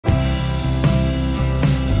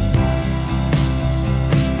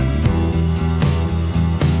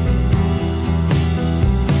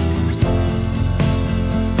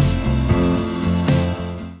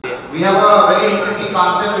We have a very interesting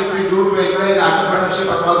concept which we do to encourage entrepreneurship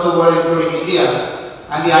across the world, including India.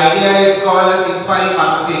 And the idea is called as Inspiring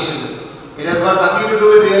Conversations. It has got nothing to do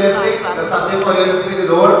with real estate. The subject for real estate is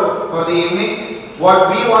over for the evening. What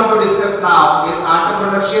we want to discuss now is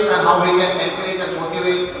entrepreneurship and how we can encourage and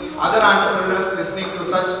motivate other entrepreneurs listening to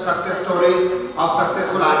such success stories of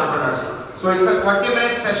successful entrepreneurs. So it's a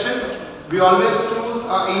 20-minute session. We always choose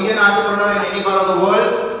an Indian entrepreneur in any part of the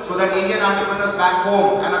world so that Indian entrepreneurs back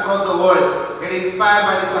home and across the world get inspired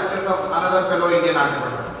by the success of another fellow Indian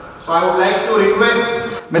entrepreneur. So I would like to request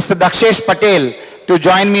Mr. Dakshesh Patel to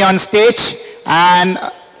join me on stage, and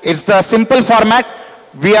it's a simple format.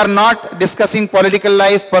 We are not discussing political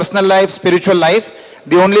life, personal life, spiritual life.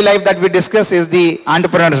 The only life that we discuss is the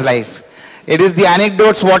entrepreneur's life. It is the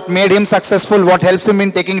anecdotes, what made him successful, what helps him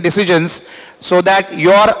in taking decisions, so that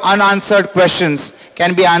your unanswered questions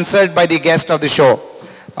can be answered by the guest of the show.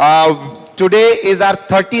 Today is our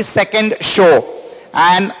 32nd show,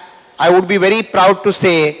 and I would be very proud to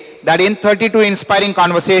say that in 32 inspiring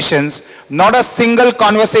conversations, not a single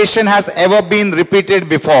conversation has ever been repeated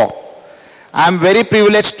before. I am very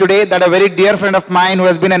privileged today that a very dear friend of mine who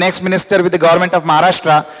has been an ex-minister with the government of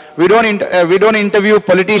Maharashtra, we don't interview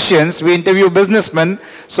politicians, we interview businessmen.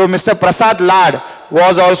 So Mr. Prasad Lad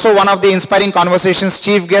was also one of the inspiring conversations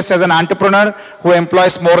chief guest as an entrepreneur who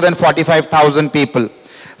employs more than 45,000 people.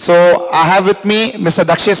 So I have with me Mr.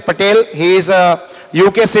 Dakshesh Patel. He is a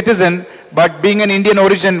UK citizen, but being an Indian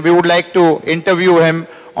origin, we would like to interview him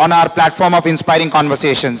on our platform of inspiring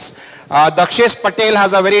conversations. Dakshesh Patel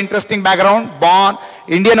has a very interesting background, born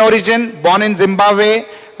Indian origin, born in Zimbabwe,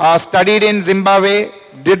 studied in Zimbabwe,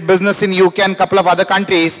 did business in UK and a couple of other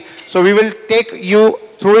countries. So we will take you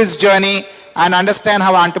through his journey and understand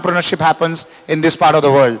how entrepreneurship happens in this part of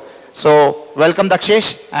the world. So welcome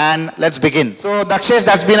Dakshesh, and let's begin. So Dakshesh,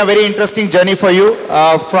 that's been a very interesting journey for you.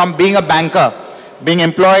 From being a banker, being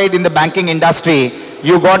employed in the banking industry,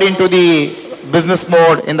 you got into the business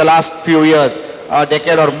mode in the last few years, a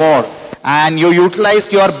decade or more, and you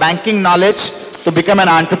utilized your banking knowledge to become an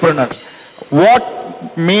entrepreneur.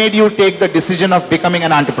 What made you take the decision of becoming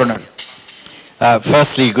an entrepreneur?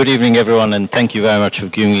 Firstly, good evening everyone, and thank you very much for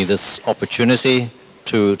giving me this opportunity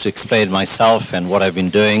to explain myself and what I've been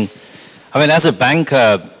doing. I mean, as a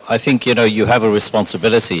banker, I think, you have a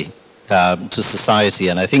responsibility to society,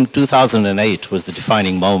 and I think 2008 was the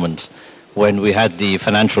defining moment when we had the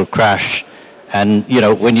financial crash. And,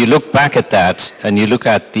 when you look back at that and you look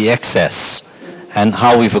at the excess and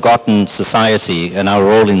how we've forgotten society and our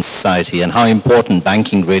role in society and how important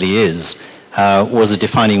banking really is, was a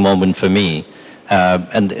defining moment for me.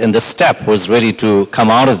 And the step was really to come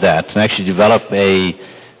out of that and actually develop a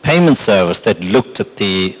payment service that looked at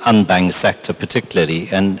the unbanked sector particularly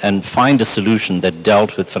and find a solution that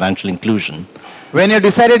dealt with financial inclusion. When you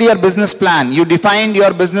decided your business plan, you defined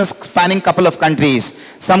your business spanning a couple of countries,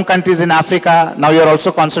 some countries in Africa, now you're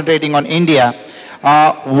also concentrating on India.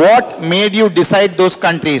 What made you decide those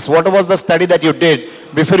countries? What was the study that you did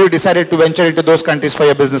before you decided to venture into those countries for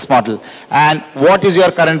your business model? And what is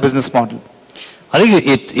your current business model? I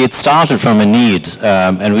think it started from a need,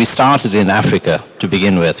 and we started in Africa to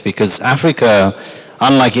begin with, because Africa,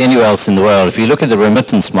 unlike anywhere else in the world, if you look at the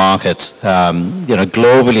remittance market,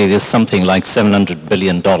 globally there's something like $700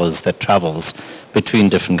 billion that travels between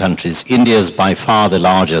different countries. India is by far the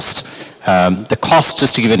largest. The cost,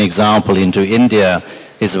 just to give an example, into India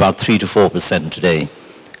is about 3 to 4% today.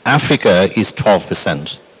 Africa is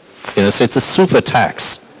 12%. So it's a super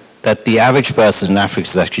tax that the average person in Africa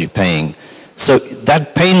is actually paying. So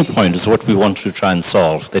that pain point is what we want to try and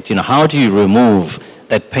solve. That, how do you remove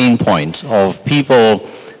that pain point of people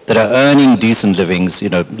that are earning decent livings,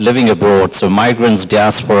 living abroad, so migrants,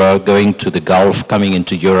 diaspora, going to the Gulf, coming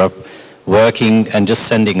into Europe, working and just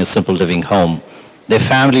sending a simple living home. Their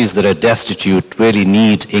families that are destitute really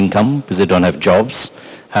need income because they don't have jobs,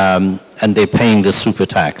 and they're paying the super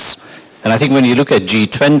tax. And I think when you look at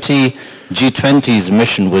G20's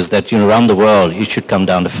mission was that, around the world, it should come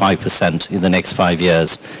down to 5% in the next 5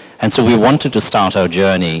 years. And so we wanted to start our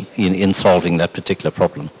journey in solving that particular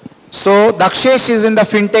problem. So Dakshesh is in the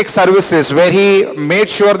fintech services where he made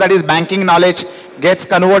sure that his banking knowledge gets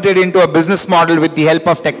converted into a business model with the help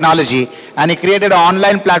of technology, and he created an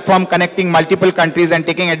online platform connecting multiple countries and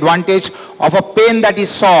taking advantage of a pain that he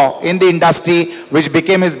saw in the industry, which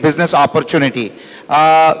became his business opportunity.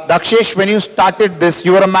 Dakshesh, when you started this,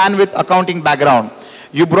 you were a man with accounting background.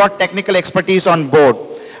 You brought technical expertise on board.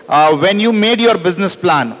 When you made your business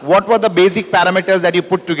plan, what were the basic parameters that you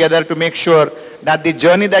put together to make sure that the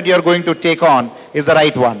journey that you're going to take on is the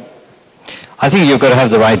right one? I think you've got to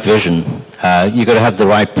have the right vision. You've got to have the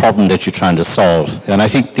right problem that you're trying to solve. And I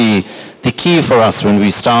think the key for us when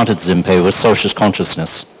we started Zimpay was social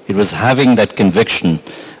consciousness. It was having that conviction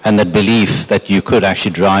and that belief that you could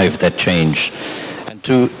actually drive that change. And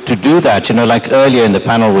to do that, like earlier in the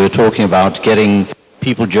panel we were talking about getting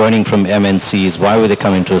people joining from MNCs, why were they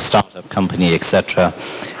coming to a startup company, etc.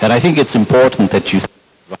 And I think it's important that you,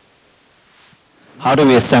 how do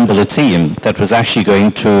we assemble a team that was actually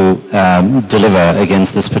going to deliver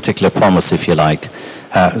against this particular promise, if you like.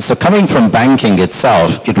 So coming from banking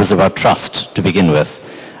itself, it was about trust to begin with.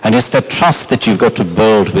 And it's that trust that you've got to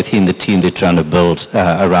build within the team that you're trying to build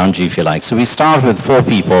around you, if you like. So we start with 4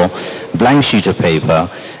 people, blank sheet of paper,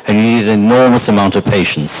 and you need an enormous amount of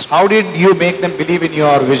patience. How did you make them believe in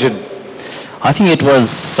your vision? I think it was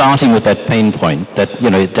starting with that pain point, that,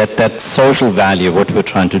 that social value, what we're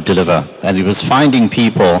trying to deliver. And it was finding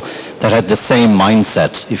people that had the same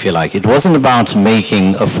mindset, if you like. It wasn't about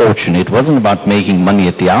making a fortune. It wasn't about making money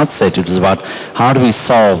at the outset. It was about how do we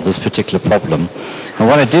solve this particular problem. And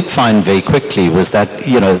what I did find very quickly was that,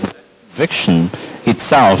 conviction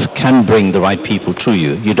itself can bring the right people to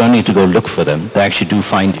you. You don't need to go look for them. They actually do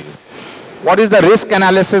find you. What is the risk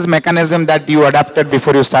analysis mechanism that you adapted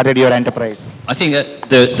before you started your enterprise? I think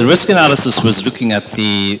the risk analysis was looking at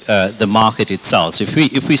the market itself. So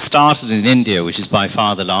if we started in India, which is by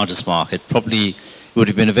far the largest market, probably it would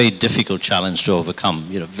have been a very difficult challenge to overcome.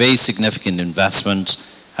 Very significant investment.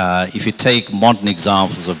 If you take modern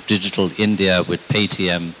examples of digital India with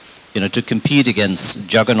Paytm, to compete against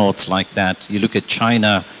juggernauts like that, you look at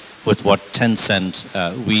China with what Tencent,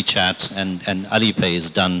 WeChat, and Alipay has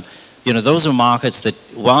done. Those are markets that,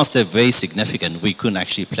 whilst they're very significant, we couldn't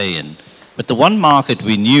actually play in. But the one market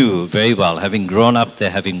we knew very well, having grown up there,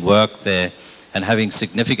 having worked there, and having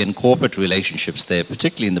significant corporate relationships there,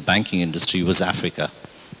 particularly in the banking industry, was Africa.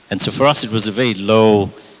 And so for us, it was a very low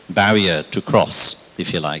barrier to cross,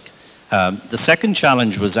 if you like. The second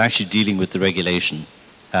challenge was actually dealing with the regulation.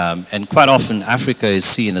 And quite often, Africa is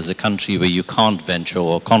seen as a country where you can't venture,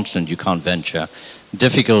 or a continent you can't venture.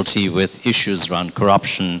 Difficulty with issues around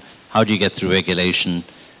corruption. How do you get through regulation?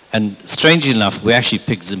 And strangely enough, we actually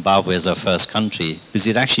picked Zimbabwe as our first country because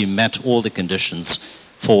it actually met all the conditions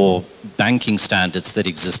for banking standards that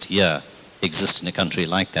exist here, exist in a country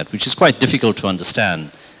like that, which is quite difficult to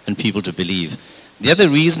understand and people to believe. The other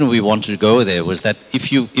reason we wanted to go there was that if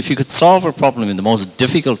you could solve a problem in the most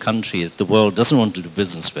difficult country that the world doesn't want to do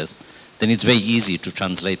business with, then it's very easy to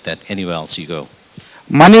translate that anywhere else you go.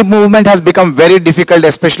 Money movement has become very difficult,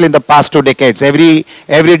 especially in the past 2 decades. Every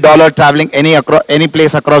dollar traveling any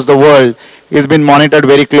place across the world has been monitored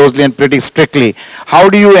very closely and pretty strictly. How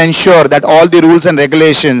do you ensure that all the rules and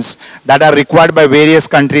regulations that are required by various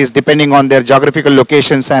countries, depending on their geographical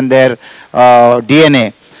locations and their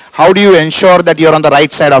DNA, how do you ensure that you're on the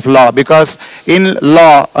right side of law? Because in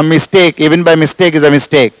law, a mistake, even by mistake, is a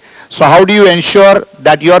mistake. So how do you ensure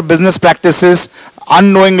that your business practices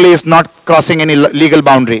unknowingly is not crossing any legal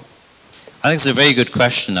boundary? I think it's a very good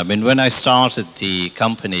question. I mean, when I started the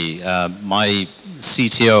company, my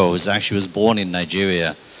CTO was born in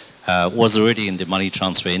Nigeria, was already in the money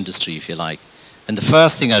transfer industry, if you like. And the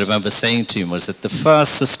first thing I remember saying to him was that the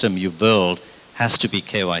first system you build has to be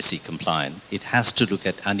KYC compliant. It has to look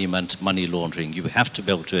at money laundering. You have to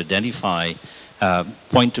be able to identify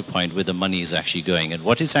point to point where the money is actually going and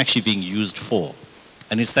what it's actually being used for.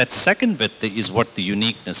 And it's that second bit that is what the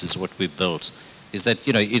uniqueness is, what we built, is that,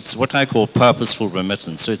 it's what I call purposeful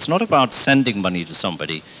remittance. So it's not about sending money to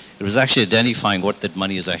somebody. It was actually identifying what that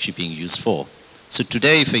money is actually being used for. So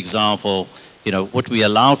today, for example, what we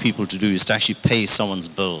allow people to do is to actually pay someone's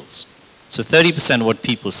bills. So 30% of what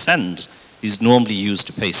people send is normally used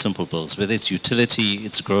to pay simple bills, whether it's utility,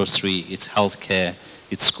 it's grocery, it's healthcare,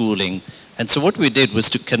 it's schooling. And so what we did was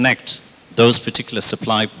to connect those particular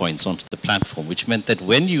supply points onto the platform, which meant that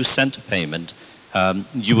when you sent a payment,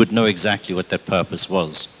 you would know exactly what that purpose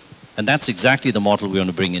was. And that's exactly the model we want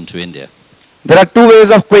to bring into India. There are 2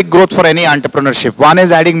 ways of quick growth for any entrepreneurship. One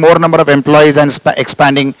is adding more number of employees and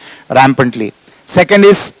expanding rampantly. Second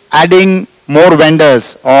is adding more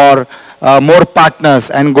vendors or more partners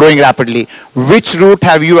and growing rapidly. Which route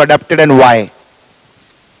have you adopted and why?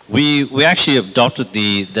 We actually adopted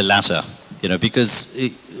the latter, because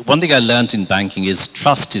one thing I learned in banking is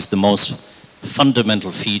trust is the most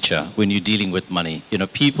fundamental feature when you're dealing with money.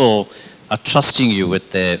 People are trusting you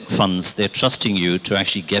with their funds. They're trusting you to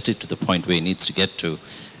actually get it to the point where it needs to get to.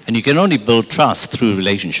 And you can only build trust through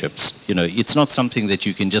relationships. It's not something that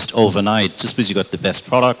you can just overnight, just because you got the best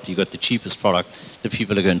product, you got the cheapest product, that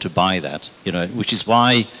people are going to buy that. Which is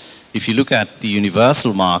why, if you look at the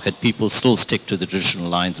universal market, people still stick to the traditional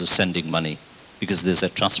lines of sending money. because there's a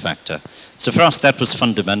trust factor. So for us, that was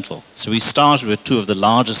fundamental. So we started with two of the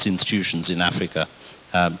largest institutions in Africa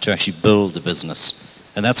to actually build the business.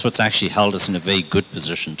 And that's what's actually held us in a very good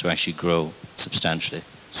position to actually grow substantially.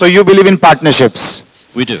 So you believe in partnerships?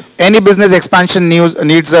 We do. Any business expansion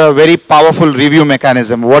needs a very powerful review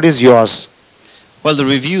mechanism. What is yours? Well, the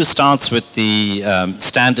review starts with the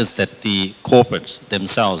standards that the corporate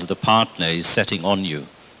themselves, the partner, is setting on you.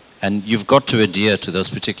 And you've got to adhere to those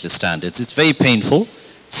particular standards. It's very painful.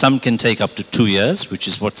 Some can take up to 2 years, which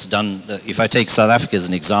is what's done. If I take South Africa as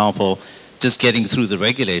an example, just getting through the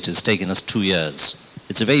regulators has taken us 2 years.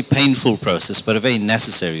 It's a very painful process, but a very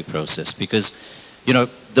necessary process because, you know,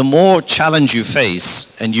 the more challenge you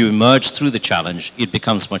face and you emerge through the challenge, it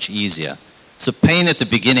becomes much easier. So pain at the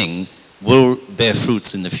beginning will bear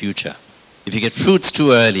fruits in the future. If you get fruits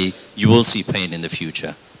too early, you will see pain in the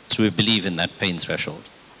future. So we believe in that pain threshold.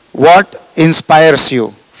 What inspires you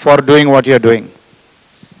for doing what you're doing?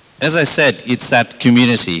 As I said, it's that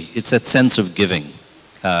community, it's that sense of giving,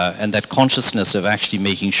 and that consciousness of actually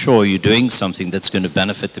making sure you're doing something that's going to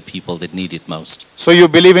benefit the people that need it most. So you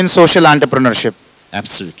believe in social entrepreneurship?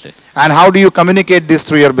 Absolutely. And how do you communicate this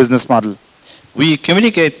through your business model? We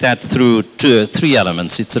communicate that through three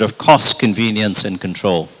elements. It's sort of cost, convenience, and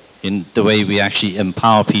control in the way we actually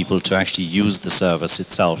empower people to actually use the service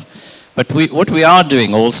itself. But what we are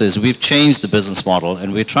doing also is we've changed the business model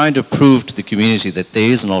and we're trying to prove to the community that there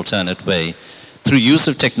is an alternate way. Through use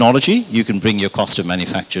of technology, you can bring your cost of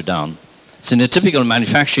manufacture down. So in a typical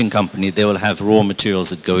manufacturing company, they will have raw materials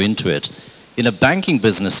that go into it. In a banking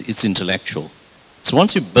business, it's intellectual. So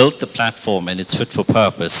once you've built the platform and it's fit for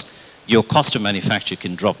purpose, your cost of manufacture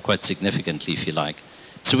can drop quite significantly, if you like.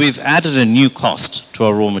 So we've added a new cost to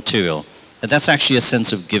our raw material. And that's actually a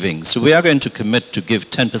sense of giving. So we are going to commit to give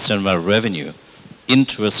 10% of our revenue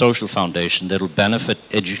into a social foundation that will benefit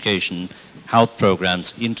education, health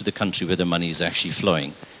programs into the country where the money is actually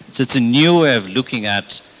flowing. So it's a new way of looking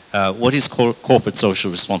at what is corporate social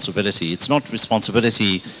responsibility. It's not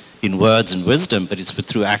responsibility in words and wisdom, but it's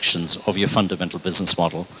through actions of your fundamental business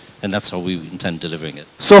model. And that's how we intend delivering it.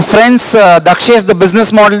 So friends, Dakshesh, the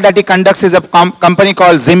business model that he conducts is a company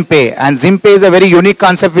called Zimpay. And Zimpay is a very unique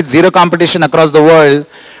concept with zero competition across the world,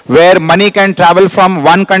 where money can travel from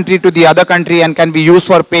one country to the other country and can be used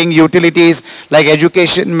for paying utilities like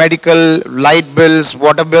education, medical, light bills,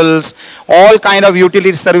 water bills, all kind of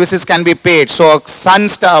utility services can be paid. So a son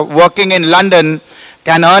working in London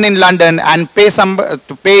can earn in London and pay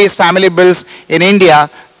his family bills in India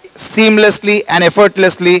seamlessly and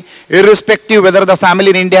effortlessly, irrespective whether the family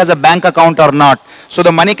in India has a bank account or not. So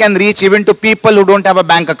the money can reach even to people who don't have a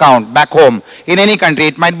bank account back home in any country.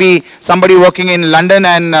 It might be somebody working in London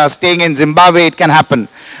and staying in Zimbabwe. It can happen.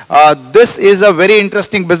 This is a very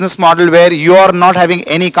interesting business model where you are not having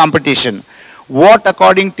any competition. What,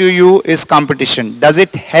 according to you, is competition? Does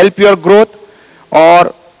it help your growth,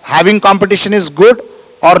 or having competition is good,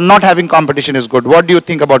 or not having competition is good? What do you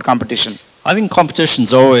think about competition? I think competition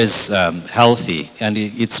is always healthy, and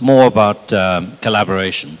it's more about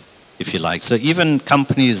collaboration, if you like. So even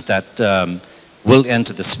companies that will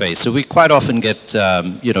enter the space. So we quite often get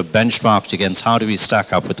benchmarked against how do we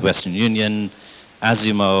stack up with Western Union,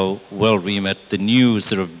 Azimo, World Remit, the new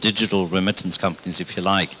sort of digital remittance companies, if you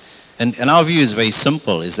like. And our view is very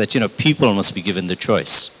simple, is that people must be given the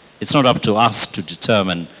choice. It's not up to us to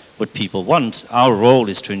determine what people want. Our role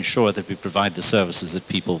is to ensure that we provide the services that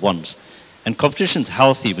people want. And competition is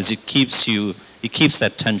healthy because it keeps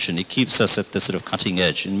that tension, it keeps us at the sort of cutting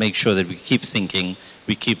edge and make sure that we keep thinking,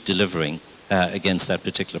 we keep delivering against that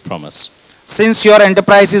particular promise. Since your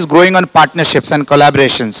enterprise is growing on partnerships and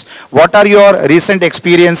collaborations, what are your recent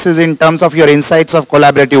experiences in terms of your insights of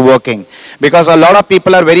collaborative working? Because a lot of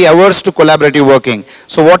people are very averse to collaborative working.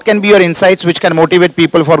 So what can be your insights which can motivate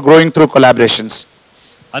people for growing through collaborations?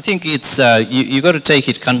 I think it's, you got to take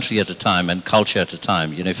it country at a time and culture at a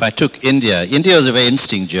time. If I took India was a very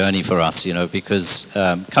interesting journey for us, because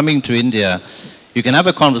coming to India, you can have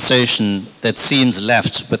a conversation that seems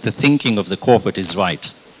left, but the thinking of the corporate is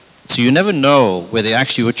right. So you never know whether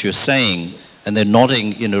actually what you're saying and they're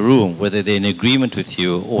nodding in a room, whether they're in agreement with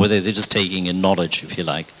you or whether they're just taking in knowledge, if you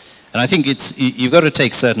like. And I think you've got to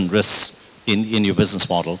take certain risks in your business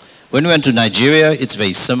model. When we went to Nigeria, it's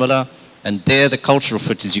very similar. And there, the cultural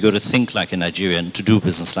fit is you got to think like a Nigerian, to do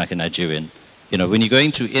business like a Nigerian. When you're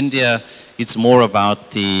going to India, it's more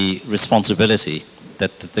about the responsibility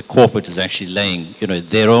that the corporate is actually laying.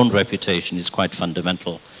 Their own reputation is quite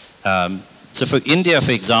fundamental. So for India,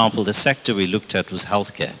 for example, the sector we looked at was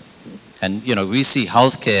healthcare. And, we see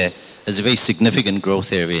healthcare as a very significant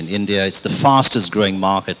growth area in India. It's the fastest growing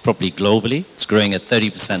market, probably globally. It's growing at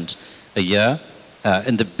 30% a year.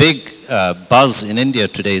 And the big buzz in India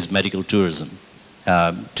today is medical tourism.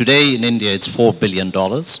 Today in India, it's $4 billion.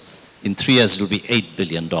 In 3 years, it will be $8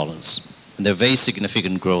 billion. And there's very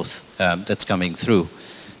significant growth that's coming through.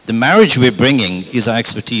 The marriage we're bringing is our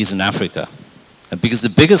expertise in Africa. Because the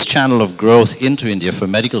biggest channel of growth into India for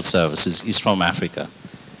medical services is from Africa.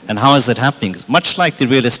 And how is that happening? Much like the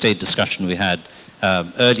real estate discussion we had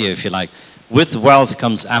earlier, if you like, with wealth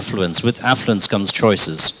comes affluence, with affluence comes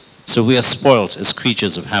choices. So we are spoilt as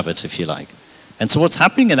creatures of habit, if you like. And so what's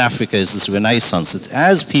happening in Africa is this renaissance, that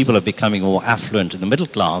as people are becoming more affluent in the middle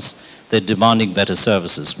class, they're demanding better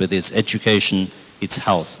services, whether it's education, it's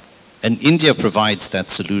health. And India provides that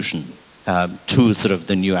solution to sort of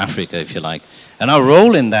the new Africa, if you like. And our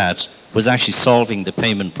role in that was actually solving the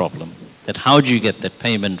payment problem. That how do you get that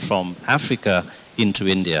payment from Africa into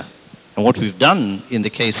India? And what we've done in the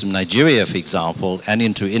case of Nigeria, for example, and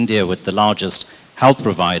into India with the largest health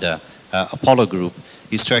provider, Apollo Group,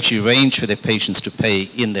 is to actually arrange for their patients to pay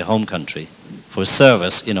in their home country for a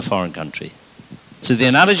service in a foreign country. So the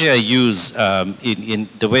analogy I use in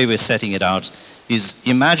the way we're setting it out is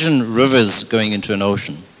imagine rivers going into an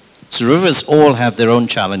ocean. So rivers all have their own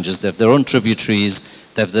challenges, they have their own tributaries,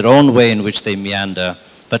 they have their own way in which they meander,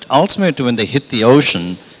 but ultimately when they hit the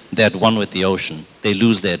ocean, they're at one with the ocean. They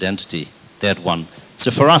lose their identity, they're at one. So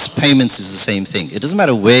for us, payments is the same thing. It doesn't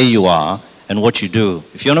matter where you are and what you do.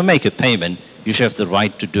 If you want to make a payment, you should have the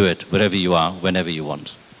right to do it wherever you are, whenever you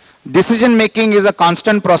want. Decision making is a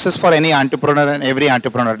constant process for any entrepreneur and every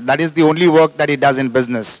entrepreneur. That is the only work that he does in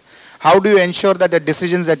business. How do you ensure that the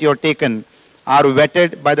decisions that you're taken are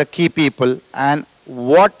vetted by the key people, and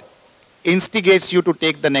what instigates you to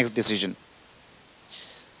take the next decision?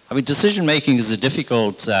 I mean, decision making is a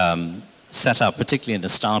difficult setup, particularly in a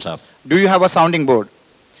startup. Do you have a sounding board?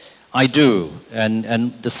 I do,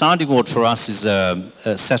 and the sounding board for us is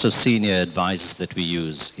a set of senior advisors that we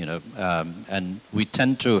use, you know, and we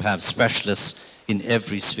tend to have specialists in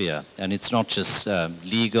every sphere, and it's not just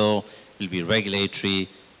legal, it'll be regulatory,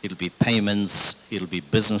 it'll be payments, it'll be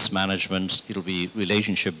business management, it'll be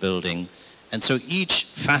relationship building, and so each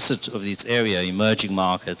facet of this area, emerging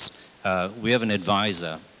markets, we have an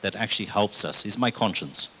advisor that actually helps us. He's my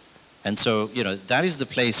conscience. And so, you know, that is the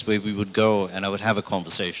place where we would go and I would have a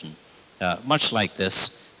conversation, much like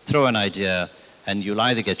this, throw an idea, and you'll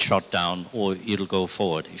either get shot down or it'll go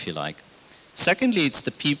forward, if you like. Secondly, it's the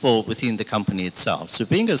people within the company itself. So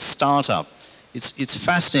being a startup, it's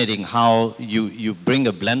fascinating how you bring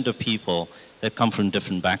a blend of people that come from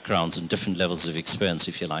different backgrounds and different levels of experience,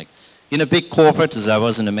 if you like. In a big corporate, as I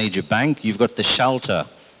was in a major bank, you've got the shelter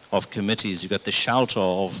of committees, you've got the shelter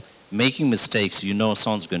of making mistakes, you know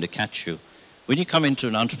someone's going to catch you. When you come into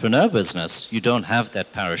an entrepreneur business, you don't have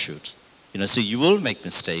that parachute. You know, so you will make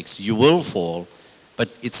mistakes, you will fall, but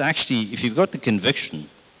it's actually, if you've got the conviction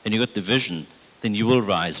and you've got the vision, then you will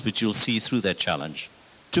rise, but you'll see through that challenge.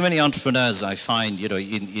 Too many entrepreneurs, I find, you know,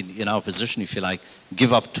 in our position, if you like,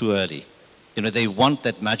 give up too early. You know, they want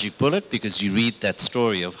that magic bullet because you read that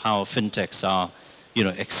story of how fintechs are, you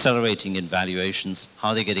know, accelerating in valuations,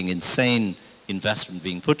 how they're getting insane investment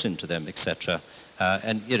being put into them, etc.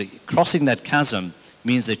 And you know, crossing that chasm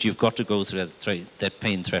means that you've got to go through that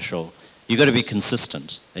pain threshold. You've got to be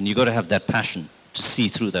consistent, and you've got to have that passion to see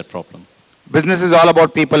through that problem. Business is all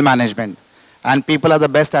about people management, and people are the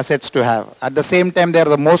best assets to have. At the same time, they are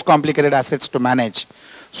the most complicated assets to manage.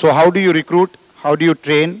 So how do you recruit? How do you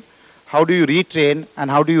train? How do you retrain? And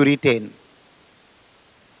how do you retain?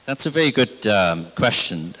 That's a very good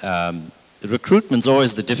question. The recruitment's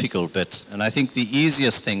always the difficult bit, and I think the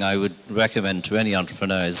easiest thing I would recommend to any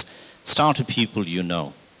entrepreneur is start with people you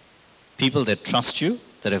know. People that trust you,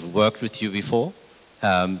 that have worked with you before.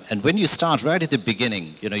 And when you start right at the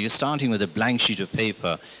beginning, you know, you're starting with a blank sheet of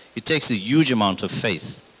paper, it takes a huge amount of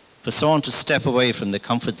faith for someone to step away from the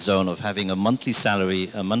comfort zone of having a monthly salary,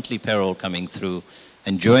 a monthly payroll coming through,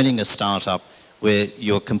 and joining a startup where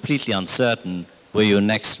you're completely uncertain where your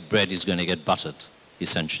next bread is going to get buttered,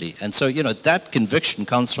 essentially. And so, you know, that conviction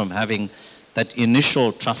comes from having that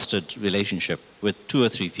initial trusted relationship with 2 or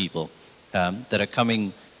 3 people that are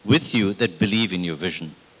coming with you that believe in your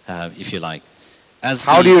vision, if you like.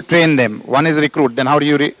 How do you train them? One is recruit, then how do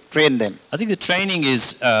you train them? I think the training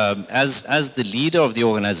is, as the leader of the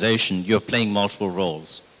organization, you're playing multiple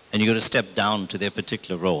roles, and you've got to step down to their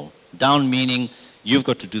particular role. Down meaning you've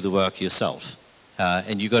got to do the work yourself,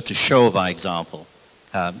 and you've got to show by example.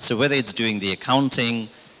 So whether it's doing the accounting,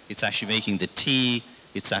 it's actually making the tea,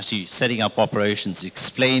 it's actually setting up operations,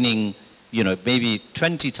 explaining, you know, maybe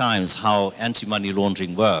 20 times how anti-money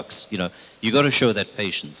laundering works. You know, you got to show that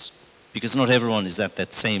patience, because not everyone is at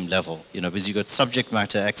that same level. You know, because you've got subject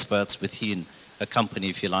matter experts within a company,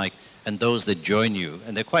 if you like, and those that join you,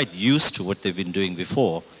 and they're quite used to what they've been doing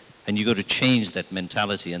before, and you've got to change that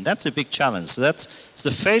mentality, and that's a big challenge. So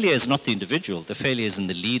the failure is not the individual, the failure is in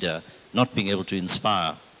the leader not being able to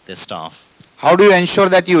inspire their staff. How do you ensure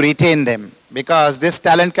that you retain them? Because this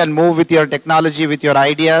talent can move with your technology, with your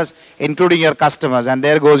ideas, including your customers, and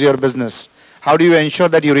there goes your business. How do you ensure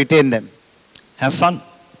that you retain them? Have fun.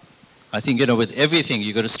 I think, with everything,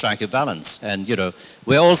 you've got to strike a balance. And,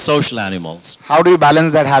 we're all social animals. How do you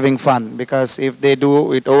balance that having fun? Because if they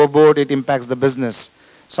do it overboard, it impacts the business.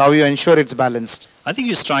 So how do you ensure it's balanced? I think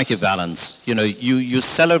you strike a balance. You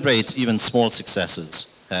celebrate even small successes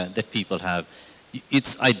that people have.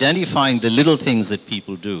 It's identifying the little things that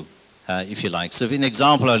people do, if you like. So, an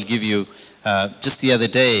example I'll give you, just the other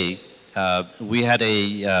day, we had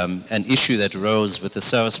an issue that arose with a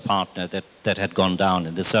service partner that had gone down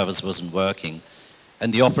and the service wasn't working.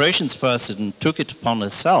 And the operations person took it upon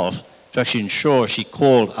herself to actually ensure she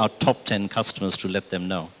called our top 10 customers to let them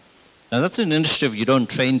know. Now that's an initiative you don't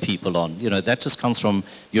train people on. That just comes from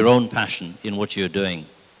your own passion in what you're doing,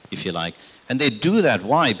 if you like. And they do that,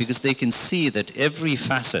 why? Because they can see that every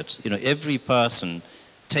facet, every person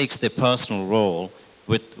takes their personal role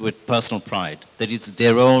with personal pride, that it's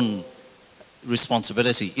their own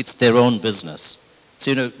responsibility, it's their own business.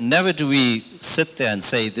 So, never do we sit there and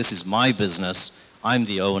say, this is my business, I'm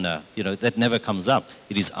the owner. That never comes up.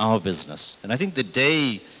 It is our business. And I think the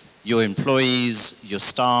day your employees, your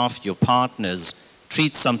staff, your partners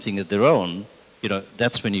treat something as their own,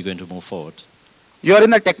 that's when you're going to move forward. You're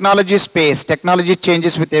in the technology space. Technology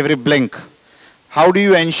changes with every blink. How do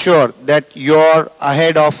you ensure that you're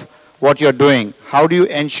ahead of what you're doing? How do you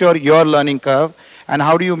ensure your learning curve? And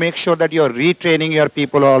how do you make sure that you're retraining your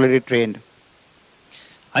people who are already trained?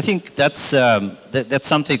 I think that's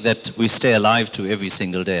something that we stay alive to every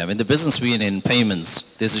single day. I mean, the business we're in payments,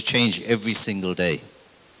 there's a change every single day.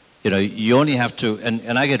 You only have to,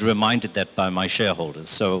 and I get reminded that by my shareholders.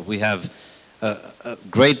 So we have a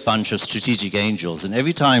great bunch of strategic angels, and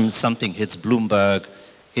every time something hits Bloomberg,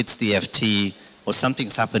 hits the FT, or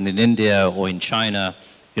something's happened in India or in China,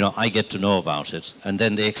 I get to know about it. And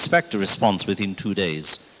then they expect a response within 2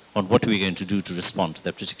 days on what we're going to do to respond to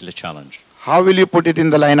that particular challenge. How will you put it in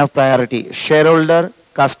the line of priority? Shareholder,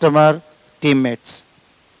 customer, teammates?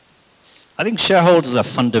 I think shareholders are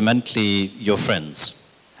fundamentally your friends.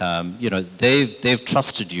 They've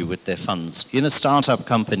trusted you with their funds. In a startup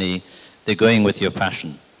company, they're going with your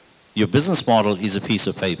passion. Your business model is a piece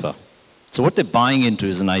of paper. So what they're buying into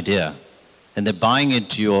is an idea. And they're buying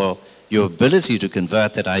into your ability to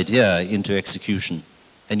convert that idea into execution.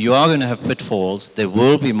 And you are going to have pitfalls. There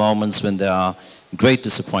will be moments when there are great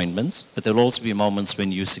disappointments, but there will also be moments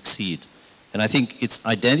when you succeed. And I think it's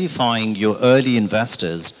identifying your early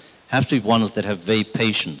investors have to be ones that have very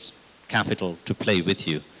patient capital to play with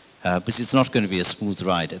you. Because it's not going to be a smooth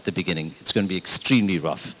ride at the beginning. It's going to be extremely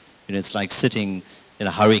rough. It's like sitting in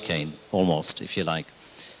a hurricane, almost, if you like.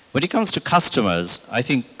 When it comes to customers, I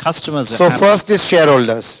think customers... So first is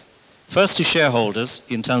shareholders. First is shareholders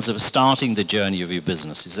in terms of starting the journey of your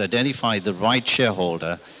business. Is identify the right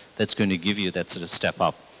shareholder that's going to give you that sort of step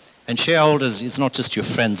up. And shareholders is not just your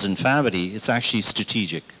friends and family, it's actually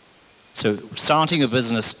strategic. So starting a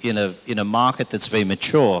business in a market that's very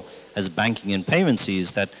mature, as banking and payments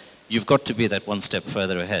is, that you've got to be that one step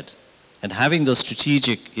further ahead. And having those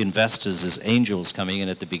strategic investors as angels coming in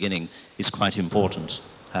at the beginning is quite important,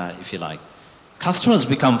 if you like. Customers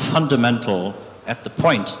become fundamental at the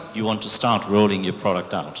point you want to start rolling your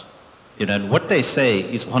product out. And what they say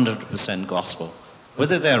is 100% gospel.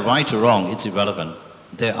 Whether they're right or wrong, it's irrelevant.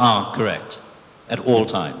 They are correct at all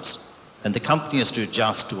times. And the company has to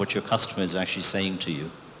adjust to what your customer is actually saying to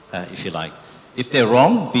you, if you like. If they're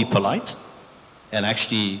wrong, be polite and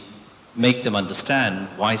actually make them understand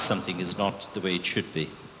why something is not the way it should be,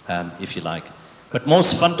 if you like. But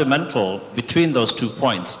most fundamental between those 2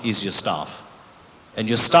 points is your staff. And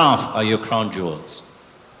your staff are your crown jewels.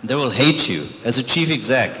 They will hate you. As a chief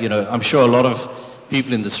exec, I'm sure a lot of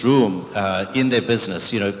people in this room, in their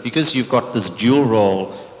business, because you've got this dual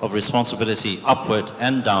role of responsibility upward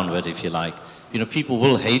and downward, if you like, people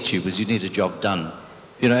will hate you because you need a job done.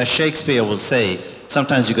 As Shakespeare will say,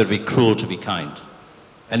 sometimes you've got to be cruel to be kind.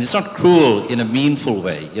 And it's not cruel in a meaningful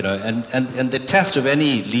way, and the test of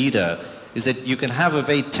any leader is that you can have a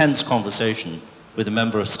very tense conversation with a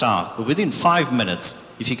member of staff, but within 5 minutes,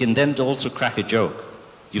 if you can then also crack a joke,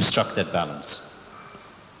 you've struck that balance.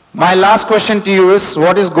 My last question to you is,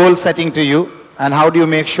 what is goal setting to you, and how do you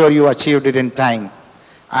make sure you achieved it in time?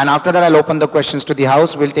 And after that, I'll open the questions to the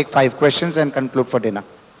house. We'll take 5 questions and conclude for dinner.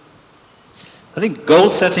 I think goal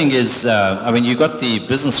setting is, I mean, you got the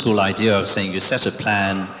business school idea of saying you set a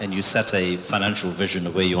plan and you set a financial vision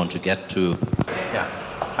of where you want to get to.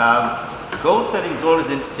 Yeah. Goal setting is always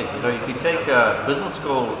interesting. You know, if you take a business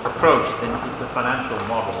school approach, then it's a financial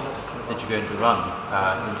model that you're going to run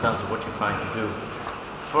in terms of what you're trying to do.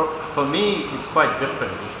 For me, it's quite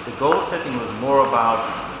different. The goal setting was more about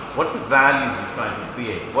what's the values you're trying to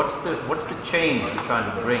create, what's the change you're trying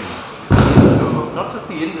to bring to not just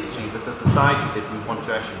the industry, but the society that we want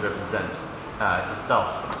to actually represent itself.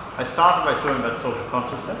 I started by talking about social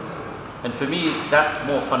consciousness, and for me, that's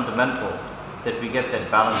more fundamental, that we get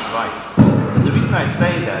that balance right. And the reason I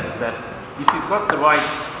say that is that if you've got the right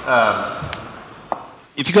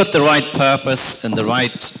if you've got the right purpose and the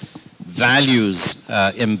right values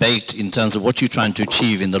embedded in terms of what you're trying to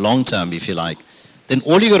achieve in the long term, if you like, then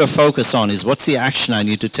all you got to focus on is what's the action I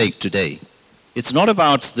need to take today. It's not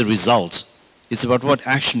about the result, it's about what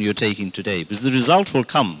action you're taking today, because the result will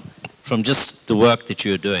come from just the work that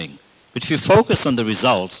you're doing. But if you focus on the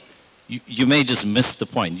results, you may just miss the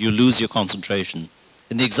point, you lose your concentration.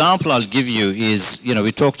 And the example I'll give you is, you know,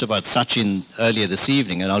 we talked about Sachin earlier this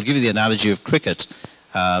evening, and I'll give you the analogy of cricket,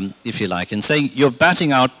 if you like, and saying you're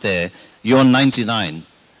batting out there, you're 99.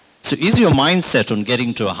 So is your mindset on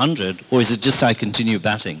getting to 100, or is it just I continue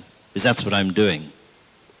batting? Because that's what I'm doing.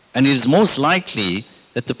 And it is most likely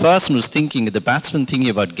that the person who's thinking, the batsman thinking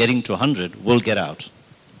about getting to 100 will get out.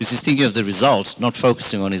 Because he's thinking of the result, not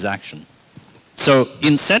focusing on his action. So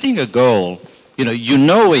in setting a goal, you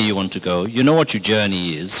know where you want to go, you know what your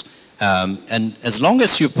journey is, and as long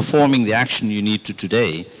as you're performing the action you need to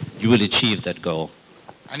today, you will achieve that goal.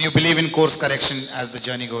 And you believe in course correction as the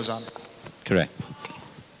journey goes on. Correct.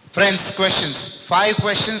 Friends, questions. 5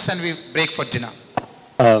 questions and we break for dinner.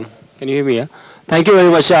 Can you hear me? Yeah? Thank you very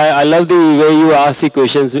much. I love the way you ask the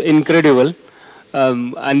questions. Incredible.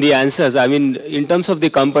 And the answers. I mean, in terms of the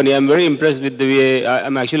company, I'm very impressed with the way,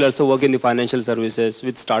 I'm actually also working in the financial services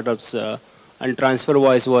with startups, and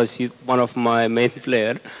TransferWise was one of my main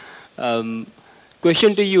player.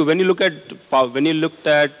 Question to you, when you looked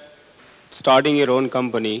at starting your own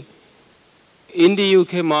company, in the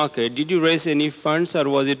UK market, did you raise any funds, or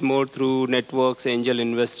was it more through networks, angel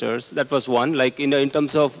investors? That was one. Like in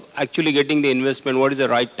terms of actually getting the investment, what is the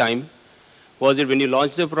right time? Was it when you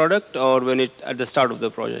launched the product, or when at the start of the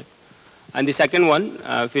project? And the second one,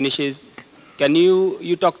 finishes. Can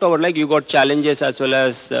you talked about like you got challenges as well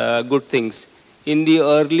as good things in the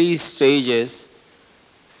early stages.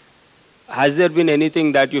 Has there been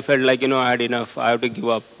anything that you felt like I had enough, I have to give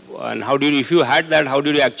up? And how did you, if you had that, how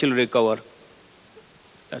did you actually recover?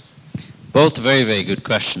 Yes. Both very, very good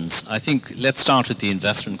questions. I think let's start with the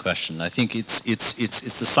investment question. I think it's the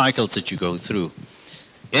cycles that you go through.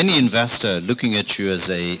 Any investor looking at you as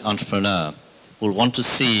an entrepreneur will want to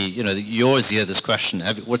see, you always hear this question,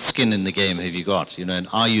 what skin in the game have you got? And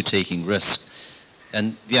are you taking risk?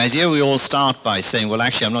 And the idea we all start by saying, well,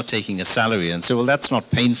 actually, I'm not taking a salary. And say, well, that's not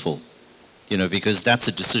painful, because that's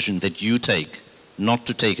a decision that you take, not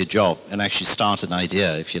to take a job and actually start an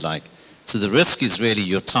idea, if you like. So the risk is really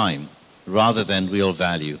your time rather than real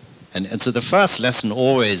value. And so the first lesson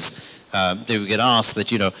always, they would get asked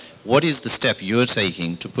that, what is the step you're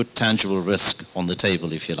taking to put tangible risk on the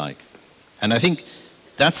table, if you like? And I think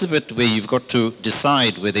that's a bit where you've got to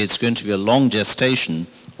decide whether it's going to be a long gestation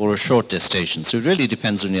or a short gestation. So it really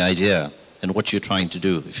depends on the idea and what you're trying to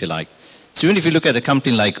do, if you like. So even if you look at a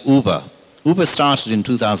company like Uber, Uber started in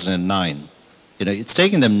 2009. It's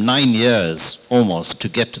taken them 9 years almost to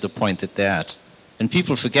get to the point that they're at. And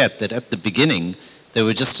people forget that at the beginning, they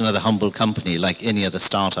were just another humble company like any other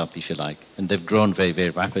startup, if you like. And they've grown very, very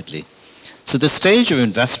rapidly. So the stage of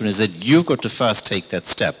investment is that you've got to first take that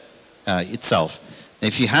step itself. And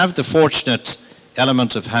if you have the fortunate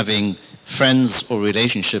element of having friends or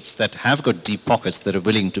relationships that have got deep pockets that are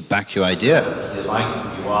willing to back your idea, because they like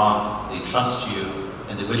who you are, they trust you,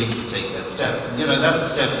 and they're willing to take that step. And that's a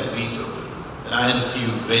step that we took. And I had a few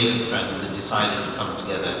very good friends that decided to come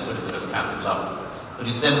together and put a bit of capital up. But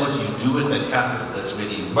it's then what you do with that capital that's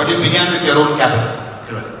really important. But you began with your own capital.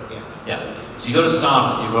 Correct. Yeah. So you've got to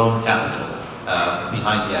start with your own capital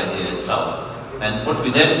behind the idea itself. And what we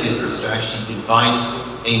then did was to actually invite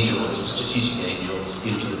angels or strategic angels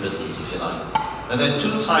into the business, if you like. And there are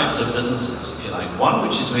 2 types of businesses, if you like. One,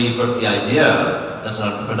 which is where you've got the idea as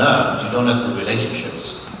an entrepreneur, but you don't have the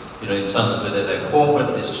relationships, in terms of whether they're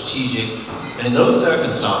corporate, they're strategic. And in those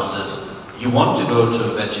circumstances, you want to go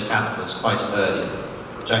to a venture capitalist quite early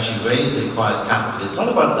to actually raise the required capital. It's not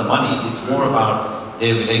about the money, it's more about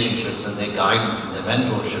their relationships and their guidance and their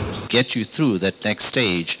mentorship to get you through that next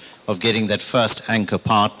stage of getting that first anchor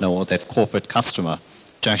partner or that corporate customer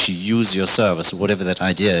to actually use your service, whatever that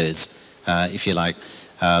idea is, if you like.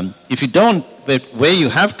 If you don't, but where you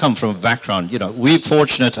have come from a background, we're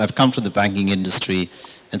fortunate, I've come from the banking industry,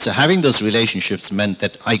 and so having those relationships meant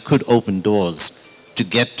that I could open doors to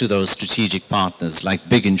get to those strategic partners like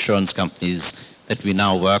big insurance companies that we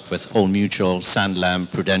now work with, Old Mutual, Sanlam,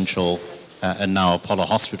 Prudential, and now Apollo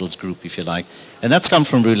Hospitals Group, if you like. And that's come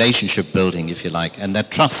from relationship building, if you like, and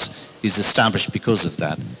that trust is established because of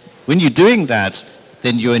that. When you're doing that,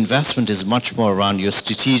 then your investment is much more around your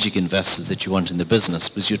strategic investors that you want in the business,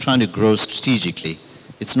 because you're trying to grow strategically.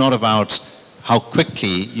 It's not about how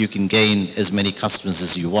quickly you can gain as many customers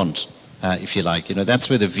as you want, if you like. That's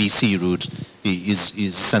where the VC route is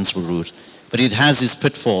a sensible route. But it has its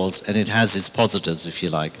pitfalls and it has its positives, if you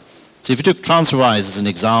like. So if you took TransferWise as an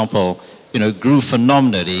example, grew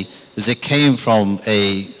phenomenally because they came from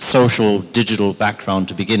a social digital background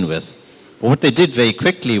to begin with. But what they did very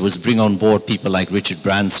quickly was bring on board people like Richard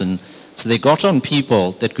Branson. So they got on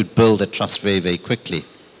people that could build that trust very, very quickly.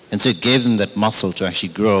 And so it gave them that muscle to actually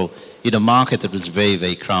grow in a market that was very,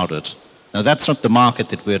 very crowded. Now that's not the market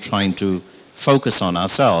that we're trying to focus on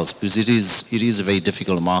ourselves, because it is a very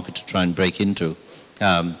difficult market to try and break into.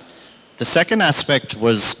 The second aspect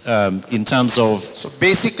was in terms of... So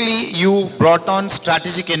basically you brought on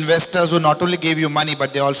strategic investors who not only gave you money,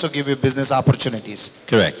 but they also give you business opportunities.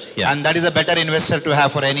 Correct, yeah. And that is a better investor to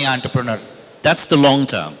have for any entrepreneur. That's the long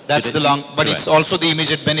term. That's the long, but correct. It's also the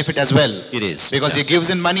immediate benefit as well. It is. Because he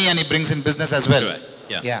gives in money and he brings in business as well.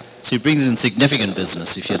 Correct, yeah. So he brings in significant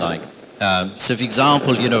business, if you like. So for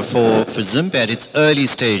example, for Zimpet, it's early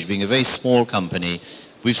stage, being a very small company,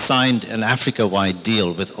 we've signed an Africa-wide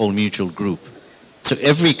deal with Old Mutual Group. So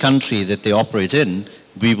every country that they operate in,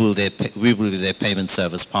 we will be their payment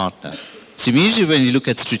service partner. So immediately when you look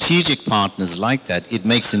at strategic partners like that, it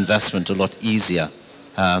makes investment a lot easier.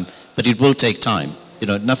 But it will take time.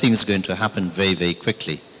 Nothing is going to happen very, very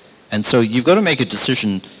quickly. And so you've got to make a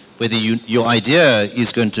decision whether your idea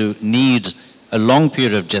is going to need a long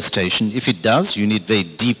period of gestation. If it does, you need very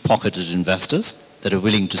deep-pocketed investors that are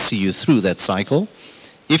willing to see you through that cycle.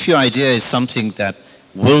 If your idea is something that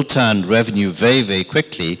will turn revenue very, very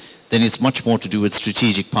quickly, then it's much more to do with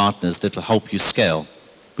strategic partners that will help you scale.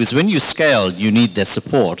 Because when you scale, you need their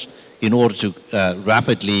support in order to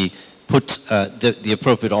rapidly put the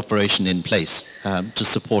appropriate operation in place to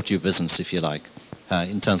support your business, if you like,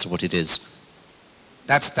 in terms of what it is.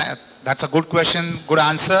 That's a good question, good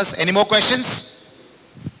answers. Any more questions?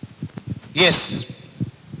 Yes.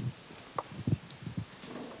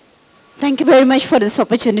 Thank you very much for this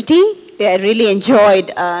opportunity. I really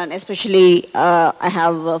enjoyed, and especially I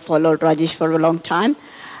have followed Rajesh for a long time.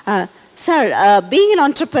 Sir, being an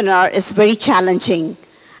entrepreneur is very challenging,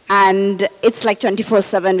 and it's like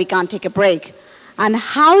 24/7, we can't take a break. And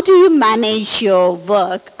how do you manage your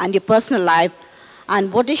work and your personal life,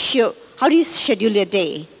 and how do you schedule your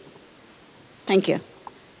day? Thank you.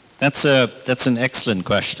 That's an excellent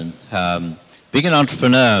question. Being an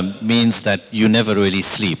entrepreneur means that you never really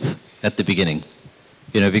sleep at the beginning,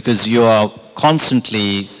 because you are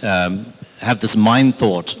constantly have this mind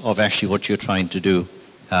thought of actually what you're trying to do.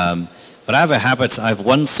 But I have a habit, I have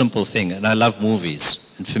one simple thing, and I love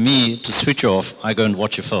movies. And for me, to switch off, I go and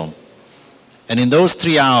watch a film. And in those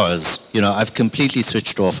 3 hours, I've completely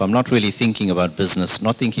switched off. I'm not really thinking about business,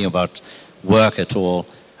 not thinking about work at all.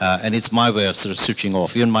 And it's my way of sort of switching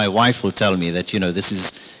off. Even my wife will tell me that, this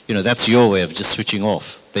is, that's your way of just switching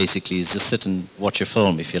off, basically, is just sit and watch a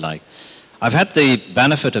film, if you like. I've had the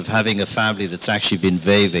benefit of having a family that's actually been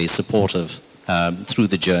very, very supportive through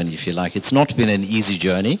the journey, if you like. It's not been an easy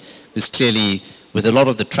journey. It's clearly, with a lot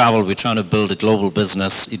of the travel, we're trying to build a global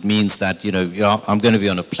business. It means that, I'm going to be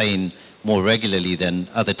on a plane more regularly than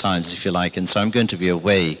other times, if you like. And so I'm going to be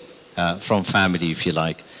away from family, if you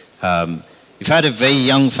like. If I had a very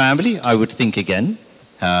young family, I would think again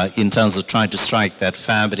in terms of trying to strike that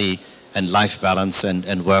family and life balance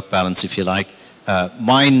and work balance, if you like.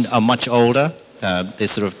 Mine are much older. They're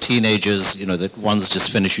sort of teenagers, that one's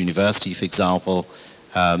just finished university, for example.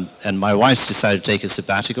 And my wife's decided to take a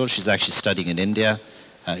sabbatical. She's actually studying in India.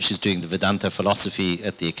 She's doing the Vedanta philosophy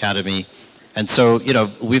at the academy. And so,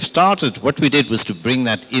 we've started, what we did was to bring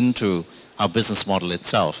that into our business model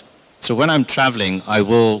itself. So when I'm traveling,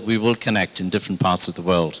 we will connect in different parts of the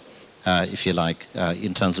world, if you like,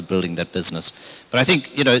 in terms of building that business. But I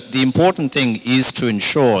think, the important thing is to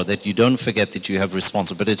ensure that you don't forget that you have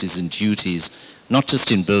responsibilities and duties, not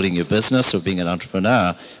just in building your business or being an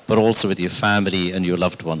entrepreneur, but also with your family and your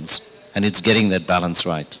loved ones. And it's getting that balance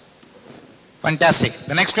right. Fantastic.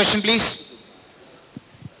 The next question, please.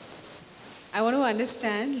 I want to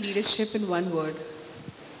understand leadership in one word.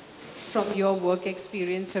 from your work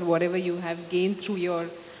experience or whatever you have gained through your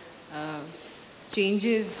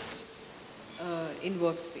changes in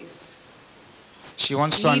workspace. She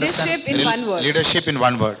wants to understand leadership in one word. Leadership in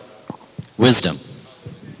one word. Wisdom.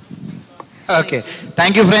 Okay.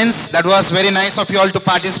 Thank you, friends. That was very nice of you all to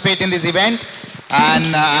participate in this event.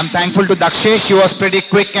 And I'm thankful to Dakshesh. He was pretty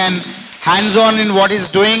quick and hands-on in what he's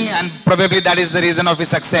doing, and probably that is the reason of his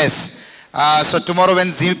success. So tomorrow when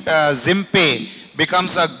ZimPay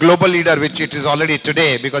becomes a global leader, which it is already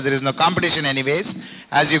today because there is no competition anyways,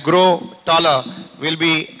 as you grow taller, we'll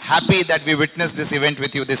be happy that we witnessed this event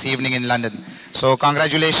with you this evening in London. So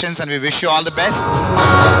congratulations, and we wish you all the best.